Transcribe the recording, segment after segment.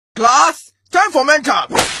Class, time for mental.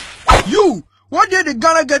 You, what did the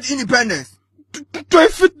Ghana get independence?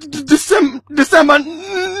 25th December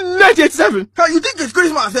 1987. Hey, you think it's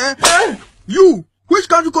Christmas, eh? You, which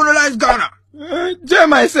country colonized Ghana?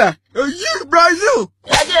 Germany, sir. You, Brazil.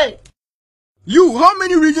 You, how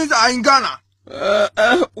many regions are in Ghana?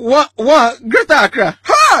 One, Greater Accra.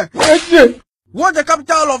 Hey! What's the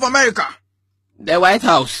capital of America? The White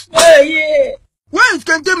House. Where is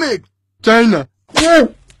Kentemade? China.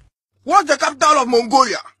 What's the capital of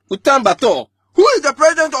Mongolia? Ulaanbaatar. Who is the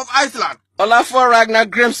president of Iceland? Olafur Ragnar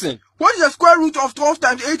Grimsson. What is the square root of 12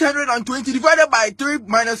 times 820 divided by 3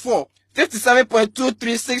 minus 4?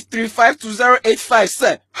 57.236352085,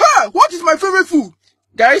 sir. Hey, what is my favorite food?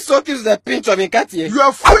 Gary soaked with a pinch of Inkatie. You are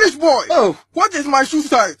a foolish boy. Oh. What is my shoe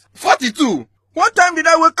size? 42. What time did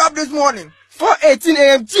I wake up this morning? 4:18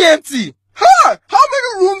 a.m. GMT. Hey, how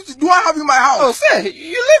many rooms do I have in my house? Oh, sir,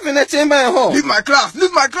 you live in a chamber and hall. Leave my class,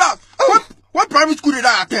 leave my class. Oh. What primary school did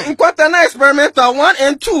I attend? Nkwatana Experimental 1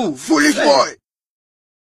 and 2. Foolish boy.